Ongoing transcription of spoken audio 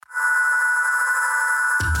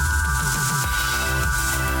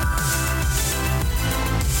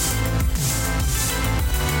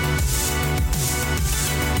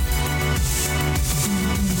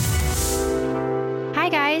Hi,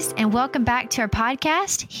 guys, and welcome back to our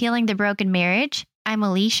podcast, Healing the Broken Marriage. I'm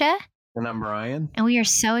Elisha. And I'm Brian. And we are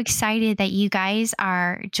so excited that you guys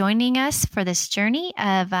are joining us for this journey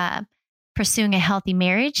of pursuing a healthy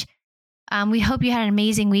marriage. We hope you had an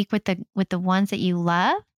amazing week with the ones that you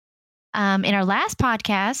love. In our last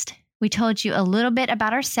podcast, we told you a little bit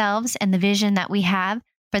about ourselves and the vision that we have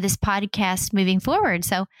for this podcast moving forward.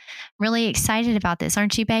 So really excited about this,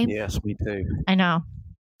 aren't you, babe? Yes, me too. I know.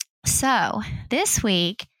 So this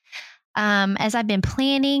week, as I've been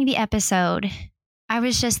planning the episode, I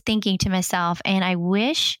was just thinking to myself, and I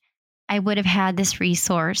wish I would have had this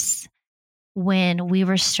resource when we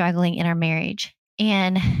were struggling in our marriage.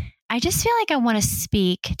 And I just feel like I want to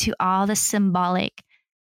speak to all the symbolic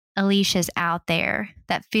Elishas out there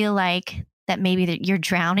that feel like that maybe that you're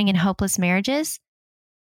drowning in hopeless marriages.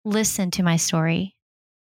 Listen to my story.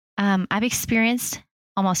 I've experienced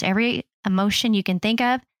almost every emotion you can think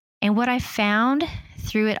of. And what I found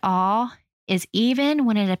through it all is even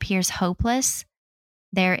when it appears hopeless,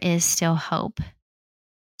 there is still hope.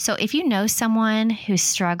 So if you know someone who's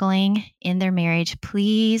struggling in their marriage,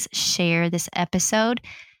 please share this episode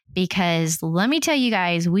because let me tell you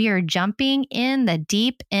guys, we are jumping in the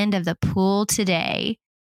deep end of the pool today.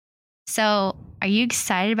 So are you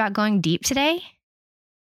excited about going deep today?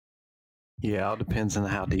 Yeah, it depends on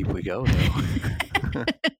how deep we go, though.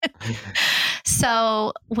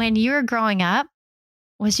 So when you were growing up,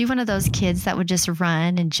 was you one of those kids that would just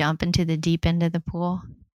run and jump into the deep end of the pool?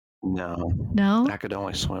 No. I could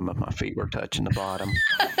only swim if my feet were touching the bottom.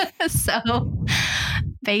 So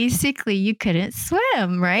basically you couldn't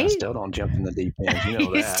swim, right? I still don't jump in the deep end. You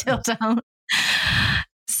know that. You still don't.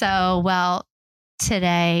 So, well,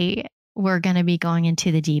 today we're going to be going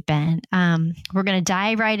into the deep end. We're going to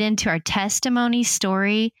dive right into our testimony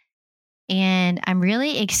story. And I'm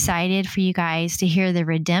really excited for you guys to hear the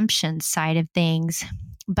redemption side of things.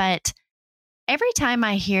 But every time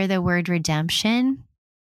I hear the word redemption,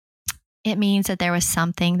 it means that there was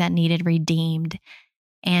something that needed redeemed.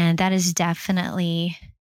 And that is definitely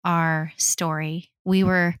our story. We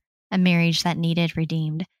were a marriage that needed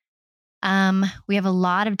redeemed. We have a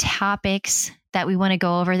lot of topics that we want to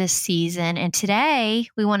go over this season. And today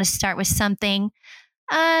we want to start with something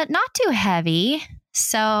not too heavy.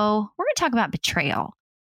 So we're going to talk about betrayal.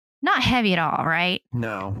 Not heavy at all, right?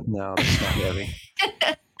 No, it's not heavy.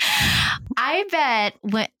 I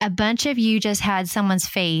bet a bunch of you just had someone's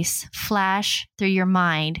face flash through your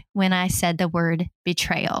mind when I said the word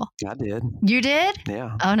betrayal. I did. You did?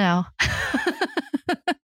 Yeah. Oh, no.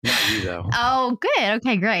 Not you, though. Oh, good.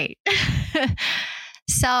 Okay, great.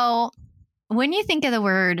 So when you think of the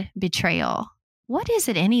word betrayal, what is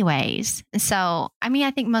it anyways? So,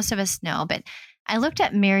 I think most of us know, but I looked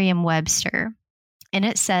at Merriam-Webster and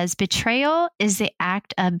it says betrayal is the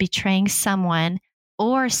act of betraying someone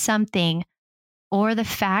or something or the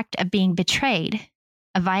fact of being betrayed,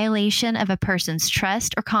 a violation of a person's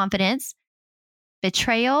trust or confidence,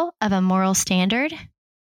 betrayal of a moral standard,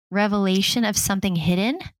 revelation of something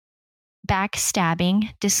hidden, backstabbing,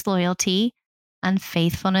 disloyalty,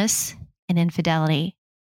 unfaithfulness, and infidelity.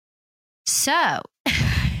 So,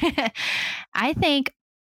 I think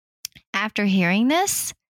after hearing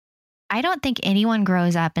this, I don't think anyone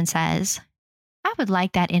grows up and says, I would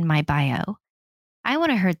like that in my bio. I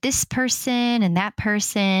want to hurt this person and that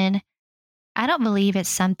person. I don't believe it's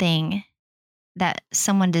something that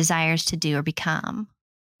someone desires to do or become.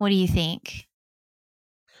 What do you think?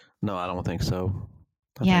 No, I don't think so.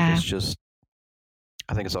 I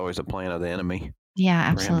think it's always a plan of the enemy. Yeah,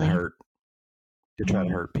 absolutely. To try to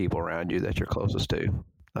hurt people around you that you're closest to.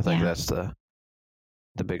 I think that's the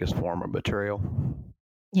biggest form of betrayal.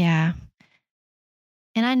 Yeah.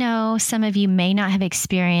 And I know some of you may not have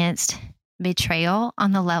experienced betrayal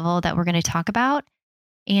on the level that we're going to talk about.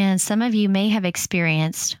 And some of you may have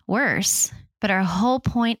experienced worse. But our whole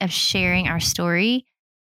point of sharing our story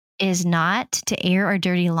is not to air our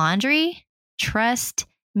dirty laundry. Trust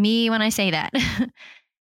me when I say that.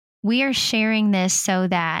 We are sharing this so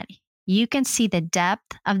that you can see the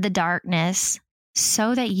depth of the darkness,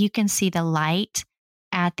 so that you can see the light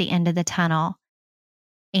at the end of the tunnel.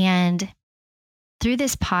 And through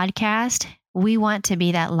this podcast, we want to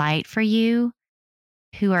be that light for you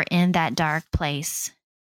who are in that dark place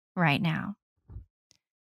right now.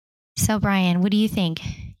 So, Brian, what do you think?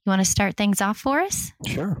 You want to start things off for us?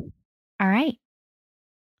 Sure. All right.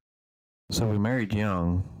 So we married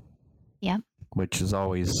young. Yep. Which is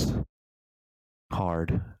always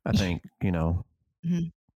hard, I think, Because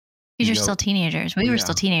you're still teenagers. We were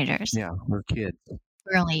still teenagers. Yeah, we're kids.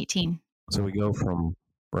 We're only 18. So we go from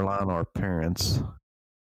relying on our parents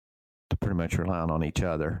to pretty much relying on each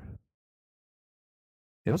other.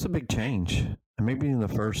 it was a big change. And maybe in the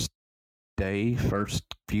first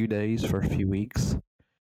few weeks,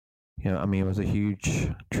 I mean, it was a huge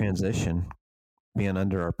transition being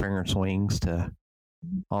under our parents' wings to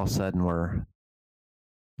all of a sudden we're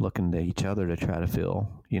looking to each other to try to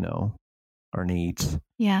fill, our needs.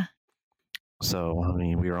 Yeah. So, I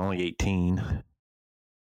mean, we were only 18.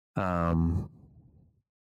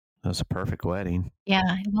 It was a perfect wedding.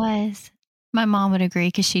 Yeah, it was. My mom would agree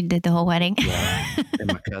because she did the whole wedding. Yeah. And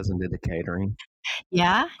my cousin did the catering.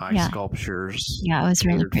 Yeah. Ice sculptures. Yeah, it was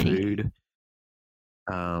really pretty. Food.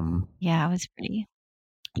 Yeah, it was pretty.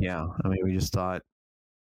 Yeah. I mean, we just thought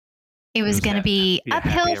it was going to be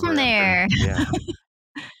uphill from there. Yeah.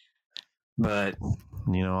 But,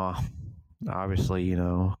 obviously,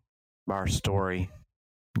 our story,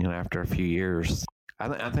 after a few years,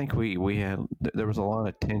 I think there was a lot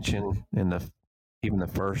of tension in even the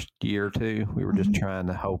first year or two. We were just trying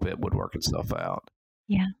to hope it would work itself out.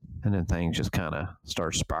 Yeah. And then things just kind of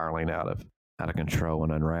started spiraling out of control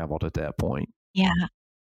and unraveled at that point. Yeah.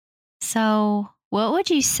 So what would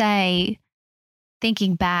you say,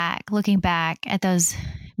 looking back at those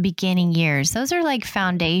beginning years, those are like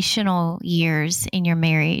foundational years in your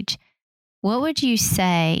marriage. What would you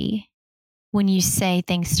say when you say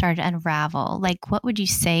things started to unravel? Like, what would you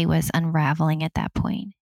say was unraveling at that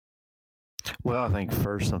point? Well, I think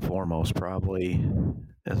first and foremost probably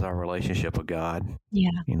is our relationship with God. Yeah.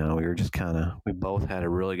 We were just we both had a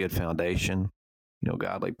really good foundation,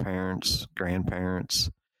 godly parents, grandparents.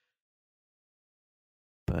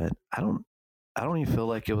 But I don't even feel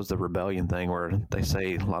like it was the rebellion thing where they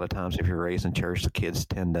say a lot of times if you're raised in church, the kids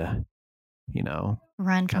tend to,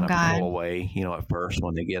 run from God. Pull away, at first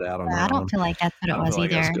when they get out on their own. I don't feel like that's what it was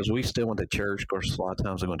either. Because we still went to church. Of course, a lot of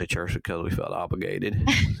times we went to church because we felt obligated.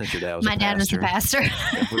 Since your dad was My dad was the pastor.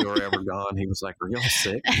 If we were ever gone, he was like, "Are y'all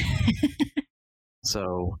sick?"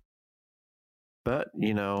 So, but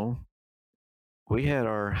we had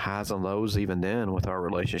our highs and lows even then with our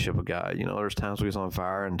relationship with God. There's times we was on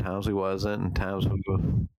fire and times we wasn't, and times we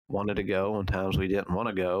wanted to go and times we didn't want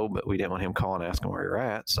to go, but we didn't want him calling asking where you're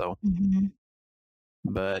at. So,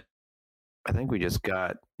 but I think we just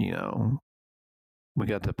got, we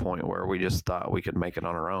got to the point where we just thought we could make it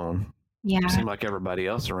on our own. Yeah. It seemed like everybody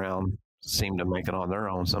else around seemed to make it on their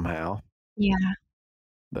own somehow. Yeah.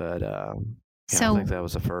 But I think that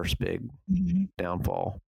was the first big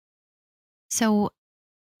downfall. So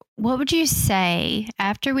what would you say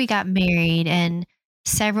after we got married and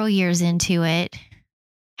several years into it,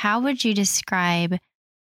 how would you describe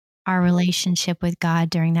our relationship with God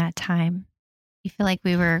during that time? You feel like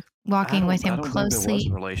we were walking with him closely? I don't think it was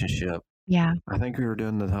a relationship. Yeah. I think we were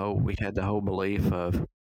doing we had the whole belief of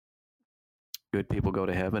good people go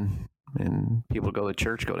to heaven and people go to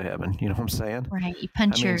church go to heaven. You know what I'm saying? Right. You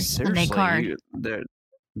punch your Sunday card. There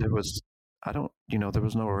was, there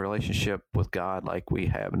was no relationship with God like we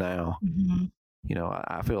have now.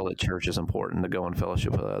 I feel that church is important to go in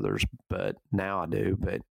fellowship with others, but now I do.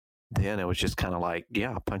 But then it was just kind of like,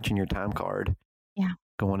 punching your time card. Yeah.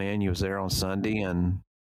 Going in, you was there on Sunday and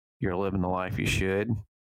you're living the life you should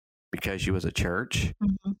because you was a church.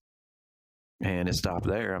 And it stopped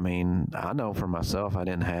there. I mean, I know for myself, I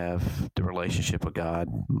didn't have the relationship with God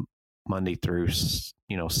Monday through,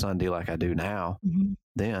 Sunday like I do now.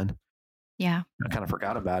 Then. Yeah. I kind of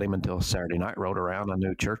forgot about him until Saturday night rolled around. I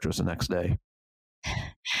knew church was the next day.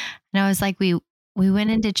 And I was like, we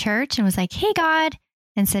went into church and was like, "Hey, God,"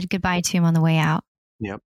 and said goodbye to him on the way out.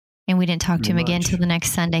 Yep. And we didn't talk to him again until the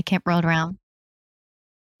next Sunday rolled around.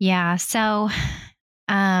 Yeah. So,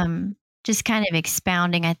 just kind of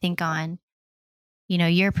expounding, I think, on,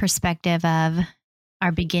 your perspective of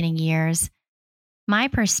our beginning years. My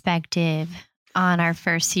perspective on our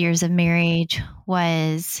first years of marriage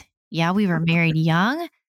was, we were married young.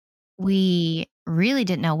 We really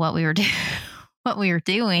didn't know what we were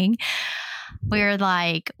doing. We were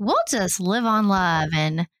like, we'll just live on love,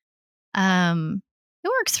 and it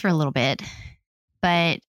works for a little bit.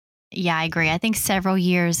 But yeah, I agree. I think several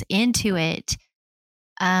years into it,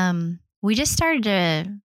 we just started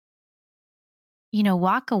to,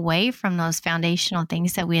 walk away from those foundational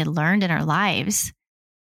things that we had learned in our lives.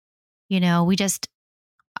 We just,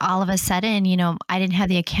 all of a sudden, I didn't have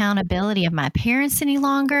the accountability of my parents any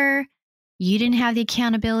longer. You didn't have the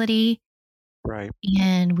accountability. Right.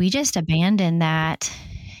 And we just abandoned that.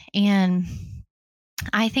 And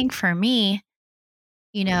I think for me,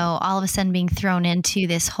 all of a sudden being thrown into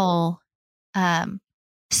this whole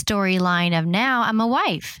storyline of now I'm a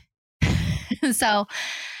wife. So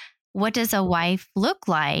what does a wife look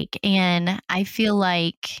like? And I feel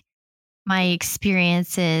like my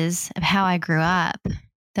experiences of how I grew up,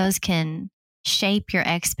 those can shape your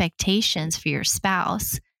expectations for your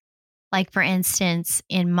spouse. Like, for instance,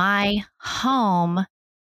 in my home,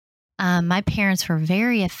 my parents were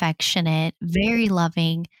very affectionate, very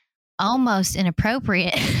loving, almost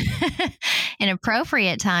inappropriate,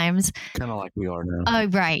 inappropriate times. Kind of like we are now. Oh,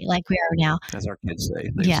 right, like we are now. As our kids say.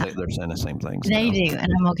 Yeah. They're saying the same things They now. do,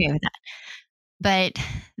 and I'm okay with that. But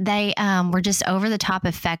they were just over the top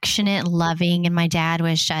affectionate, loving, and my dad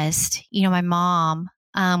was just, my mom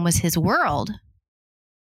was his world,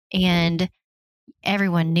 and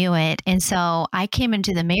everyone knew it. And so I came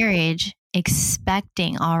into the marriage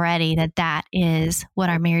expecting already that is what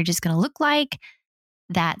our marriage is going to look like.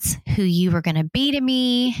 That's who you were going to be to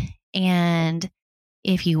me. And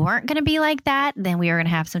if you weren't going to be like that, then we were going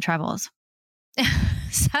to have some troubles.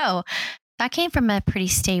 So I came from a pretty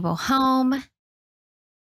stable home.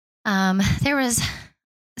 There was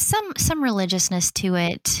some religiousness to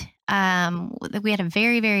it. We had a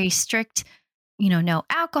very, very strict, no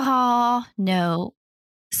alcohol, no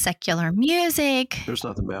secular music. There's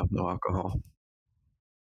nothing bad with no alcohol.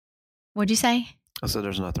 What'd you say? I said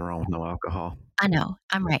there's nothing wrong with no alcohol. I know.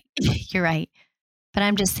 I'm right. You're right. But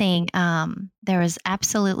I'm just saying there was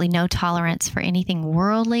absolutely no tolerance for anything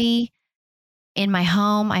worldly. In my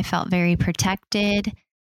home, I felt very protected.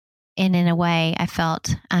 And in a way, I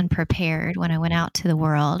felt unprepared when I went out to the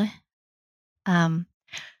world.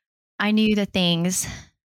 I knew the things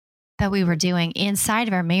that we were doing inside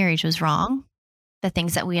of our marriage was wrong. The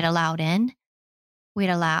things that we had allowed in. We'd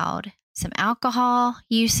allowed some alcohol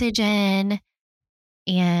usage in,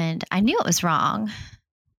 and I knew it was wrong.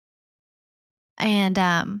 And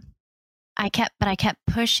I kept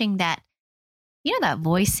pushing that, that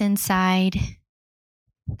voice inside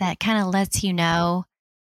that kind of lets you know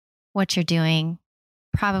what you're doing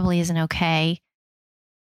probably isn't okay.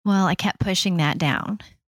 Well, I kept pushing that down.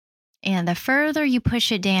 And the further you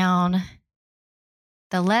push it down,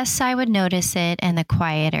 the less I would notice it and the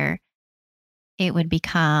quieter it would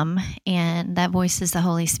become. And that voice is the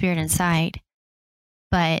Holy Spirit inside.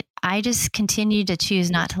 But I just continued to choose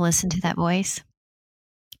not to listen to that voice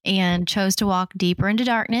and chose to walk deeper into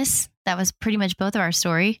darkness. That was pretty much both of our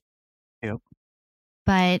story. Yep.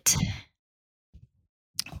 But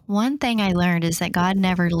one thing I learned is that God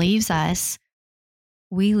never leaves us.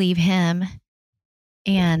 We leave him.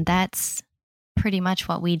 And that's pretty much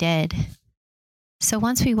what we did. So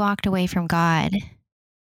once we walked away from God,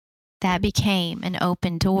 that became an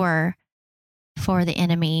open door for the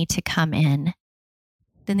enemy to come in.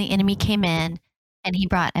 Then the enemy came in and he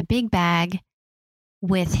brought a big bag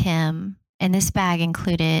with him. And this bag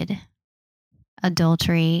included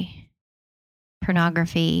adultery,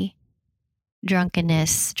 pornography,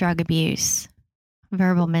 drunkenness, drug abuse,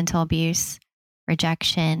 verbal mental abuse,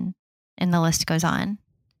 rejection, and the list goes on.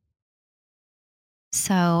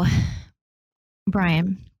 So,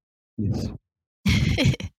 Brian, Yes.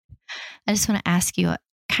 I just want to ask you a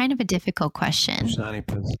kind of a difficult question. 90%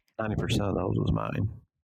 of those was mine.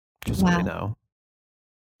 Just so you know.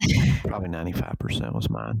 Probably 95% was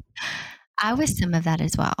mine. I was some of that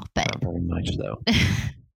as well, but not very much though.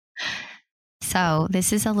 So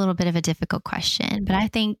this is a little bit of a difficult question, but I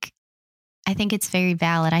think it's very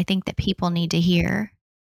valid. I think that people need to hear.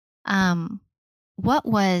 What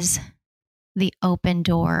was the open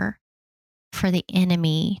door for the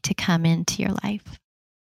enemy to come into your life?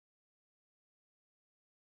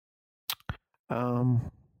 I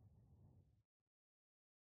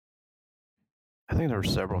think there were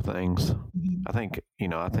several things. Mm-hmm. I think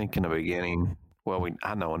in the beginning,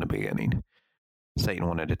 I know in the beginning, Satan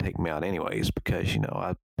wanted to take me out anyways because,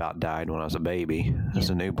 I about died when I was a baby, as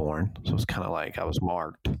a newborn. So it's kind of like I was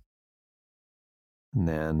marked. And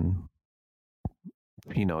then,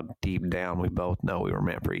 deep down, we both know we were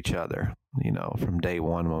meant for each other, from day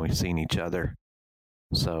one when we seen each other.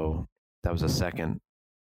 So that was the second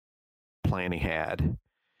plan he had,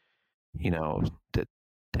 to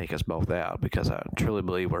take us both out, because I truly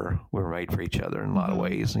believe we're made for each other in a lot of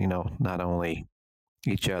ways, not only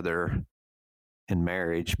each other in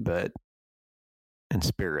marriage, but in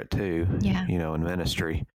spirit too, in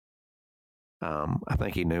ministry. I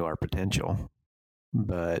think he knew our potential,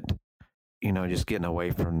 but, just getting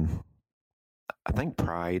away from, I think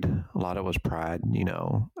pride, a lot of it was pride,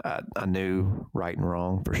 I knew right and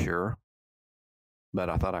wrong for sure, but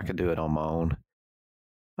I thought I could do it on my own.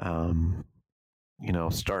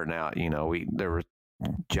 Starting out, there were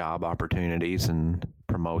job opportunities and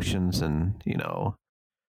promotions and,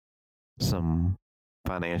 some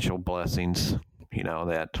financial blessings,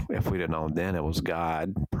 that if we'd have known then it was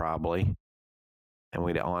God, probably, and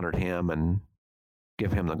we'd have honored him and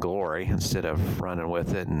give him the glory instead of running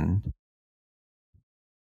with it and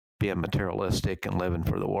being materialistic and living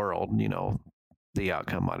for the world, the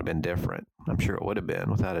outcome might have been different. I'm sure it would have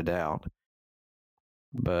been, without a doubt.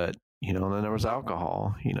 But, then there was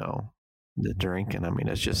alcohol, the drinking. I mean,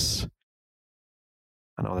 it's just,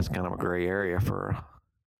 I know that's kind of a gray area for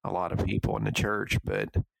a lot of people in the church, but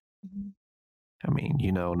I mean,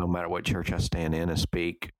 no matter what church I stand in and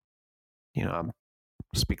speak, I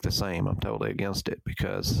speak the same. I'm totally against it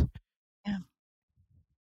because Yeah.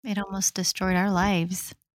 It almost destroyed our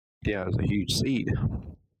lives. yeah, it's a huge seed.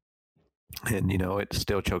 And, it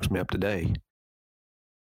still chokes me up today.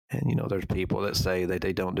 And, there's people that say that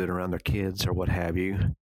they don't do it around their kids or what have you.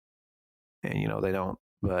 And, they don't.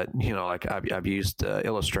 But, like I've used the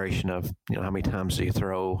illustration of, how many times do you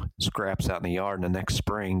throw scraps out in the yard, and the next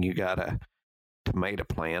spring you got a tomato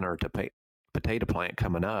plant or potato plant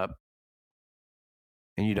coming up,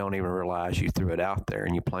 and you don't even realize you threw it out there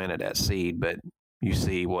and you planted that seed, but you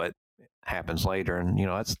see what happens later. And,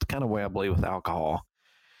 that's the kind of way I believe with alcohol.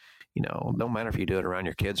 No matter if you do it around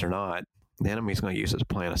your kids or not, the enemy's going to use it to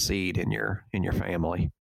plant a seed in your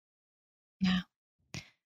family. Yeah.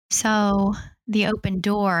 So the open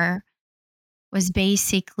door was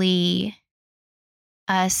basically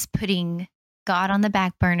us putting God on the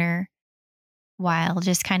back burner while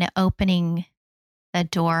just kind of opening the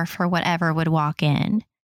door for whatever would walk in.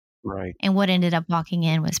 Right. And what ended up walking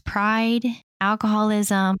in was pride,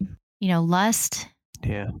 alcoholism, lust.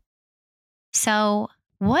 Yeah. So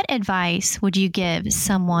what advice would you give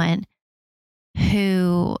someone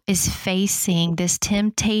who is facing this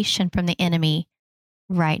temptation from the enemy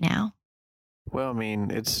right now? Well, I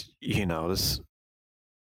mean, it's, this,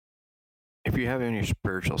 if you have any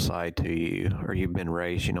spiritual side to you, or you've been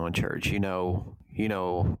raised, in church, you know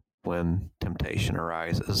when temptation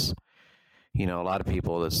arises. A lot of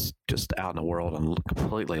people that's just out in the world and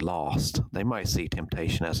completely lost, they might see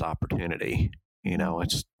temptation as opportunity.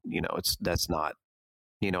 That's not,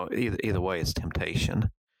 either way, it's temptation.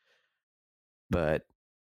 But,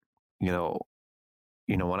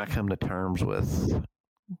 when I come to terms with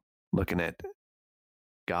looking at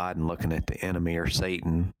God and looking at the enemy or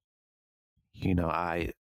Satan,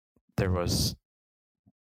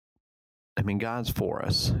 God's for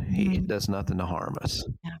us. He does nothing to harm us.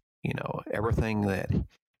 Yeah. Everything that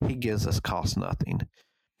he gives us costs nothing.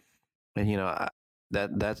 And,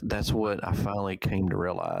 that's what I finally came to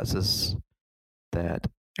realize, is that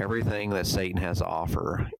everything that Satan has to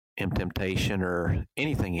offer in temptation, or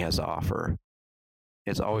anything he has to offer,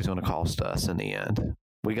 it's always going to cost us in the end.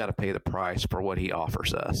 We got to pay the price for what he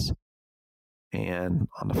offers us. And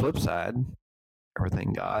on the flip side,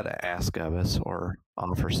 everything God asks of us or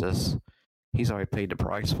offers us, he's already paid the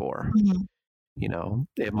price for. Mm-hmm.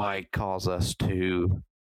 It might cause us to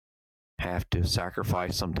have to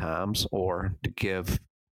sacrifice sometimes, or to give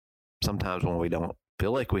sometimes when we don't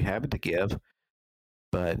feel like we have it to give,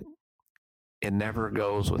 but it never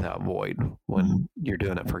goes without void when you're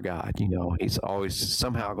doing it for God. He's always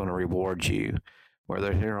somehow going to reward you,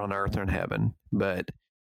 whether here on earth or in heaven. But,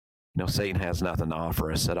 Satan has nothing to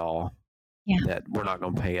offer us at all that we're not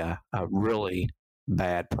going to pay a really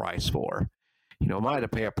bad price for. We might have to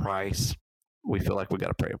pay a price. We feel like we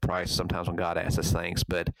got to pay a price sometimes when God asks us things,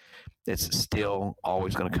 but it's still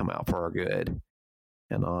always going to come out for our good.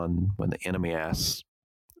 And when the enemy asks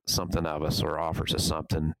something of us or offers us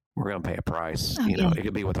something, we're going to pay a price. It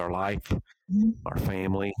could be with our life, our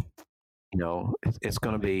family. It's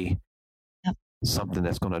going to be something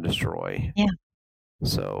that's going to destroy. Yeah.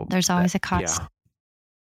 So there's always a cost. Yeah.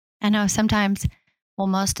 I know sometimes, well,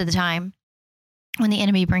 most of the time, when the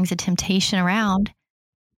enemy brings a temptation around,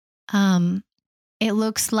 it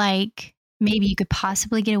looks like maybe you could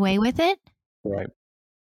possibly get away with it. Right.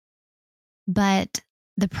 But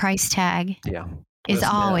the price tag is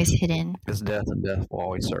always hidden. It's death, and death will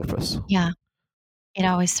always surface. Yeah. It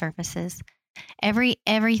always surfaces.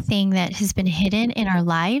 Everything that has been hidden in our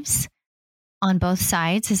lives on both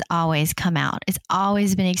sides has always come out. It's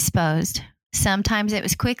always been exposed. Sometimes it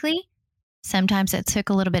was quickly. Sometimes it took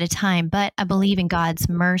a little bit of time, but I believe in God's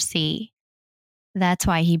mercy. That's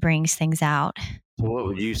why he brings things out. So what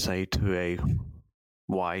would you say to a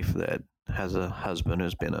wife that has a husband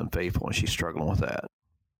who's been unfaithful and she's struggling with that?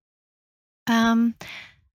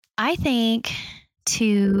 I think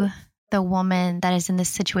to the woman that is in this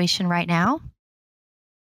situation right now,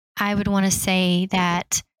 I would want to say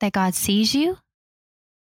that God sees you,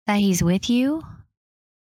 that he's with you,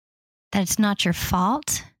 that it's not your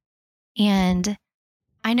fault. And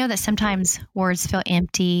I know that sometimes words feel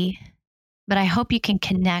empty, but I hope you can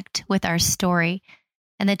connect with our story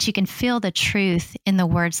and that you can feel the truth in the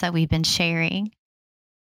words that we've been sharing.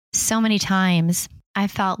 So many times I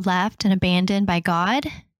felt left and abandoned by God,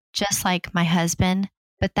 just like my husband,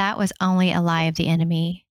 but that was only a lie of the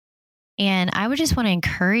enemy. And I would just want to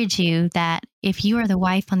encourage you that if you are the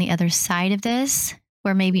wife on the other side of this,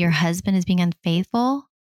 where maybe your husband is being unfaithful,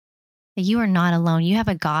 that you are not alone. You have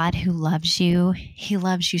a God who loves you. He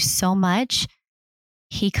loves you so much.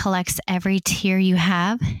 He collects every tear you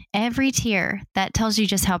have, every tear. That tells you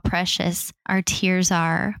just how precious our tears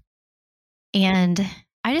are. And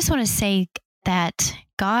I just want to say that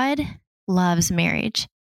God loves marriage.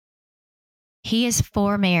 He is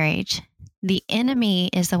for marriage. The enemy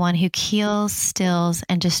is the one who kills, steals,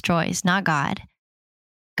 and destroys, not God.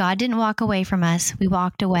 God didn't walk away from us. We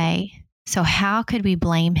walked away. So how could we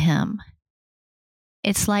blame him?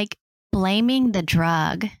 It's like blaming the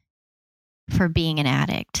drug for being an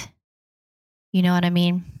addict. You know what I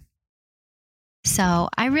mean? So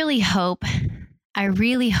I really hope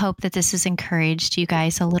that this has encouraged you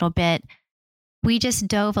guys a little bit. We just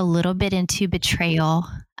dove a little bit into betrayal.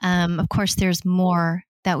 Of course, there's more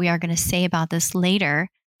that we are going to say about this later.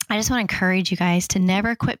 I just want to encourage you guys to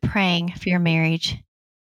never quit praying for your marriage.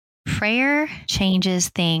 Prayer changes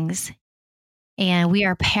things, and we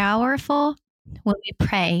are powerful when we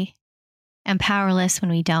pray and powerless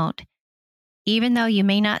when we don't. Even though you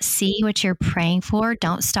may not see what you're praying for,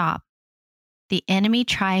 don't stop. The enemy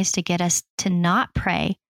tries to get us to not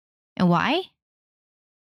pray. And why?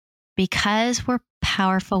 Because we're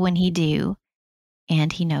powerful when he do,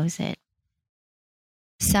 and he knows it.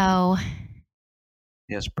 So,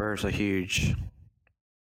 yes, prayers are huge.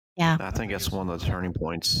 Yeah. I think that's one of the turning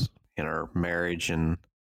points in our marriage and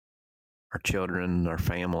our children, our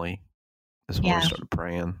family, is when we started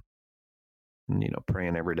praying. And,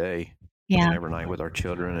 praying every day. And every night with our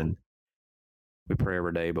children, and we pray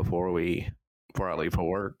every day before I leave for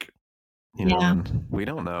work. And we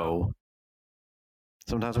don't know.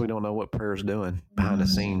 Sometimes we don't know what prayer is doing behind the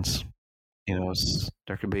scenes.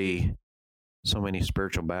 There could be so many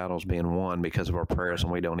spiritual battles being won because of our prayers,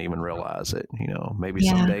 and we don't even realize it. Maybe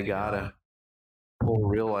someday God will pull a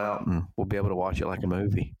reel out, and we'll be able to watch it like a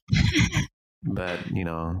movie. But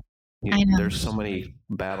there's so many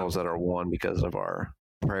battles that are won because of our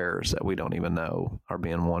prayers that we don't even know are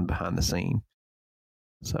being won behind the scene.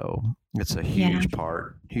 So it's a huge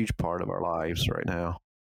part of our lives right now.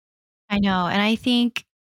 I know. And I think,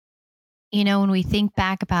 when we think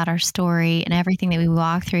back about our story and everything that we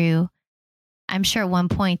walked through, I'm sure at one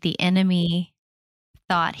point the enemy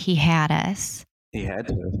thought he had us. He had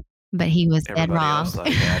to. But he was dead wrong. Else thought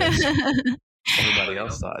he had us.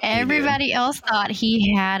 Everybody else thought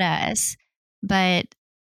he had us. But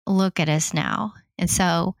look at us now. And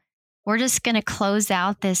so we're just going to close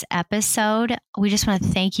out this episode. We just want to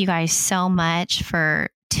thank you guys so much for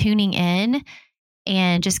tuning in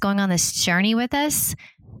and just going on this journey with us.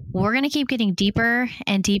 We're going to keep getting deeper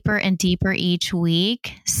and deeper and deeper each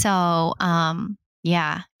week. So,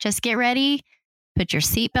 just get ready, put your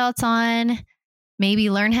seatbelts on,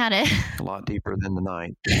 maybe learn how to... a lot deeper than the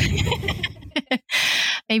night.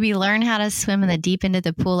 Maybe learn how to swim in the deep end of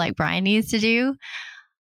the pool like Brian needs to do.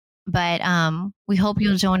 But we hope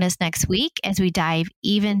you'll join us next week as we dive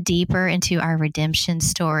even deeper into our redemption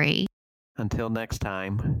story. Until next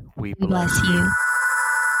time, we bless you.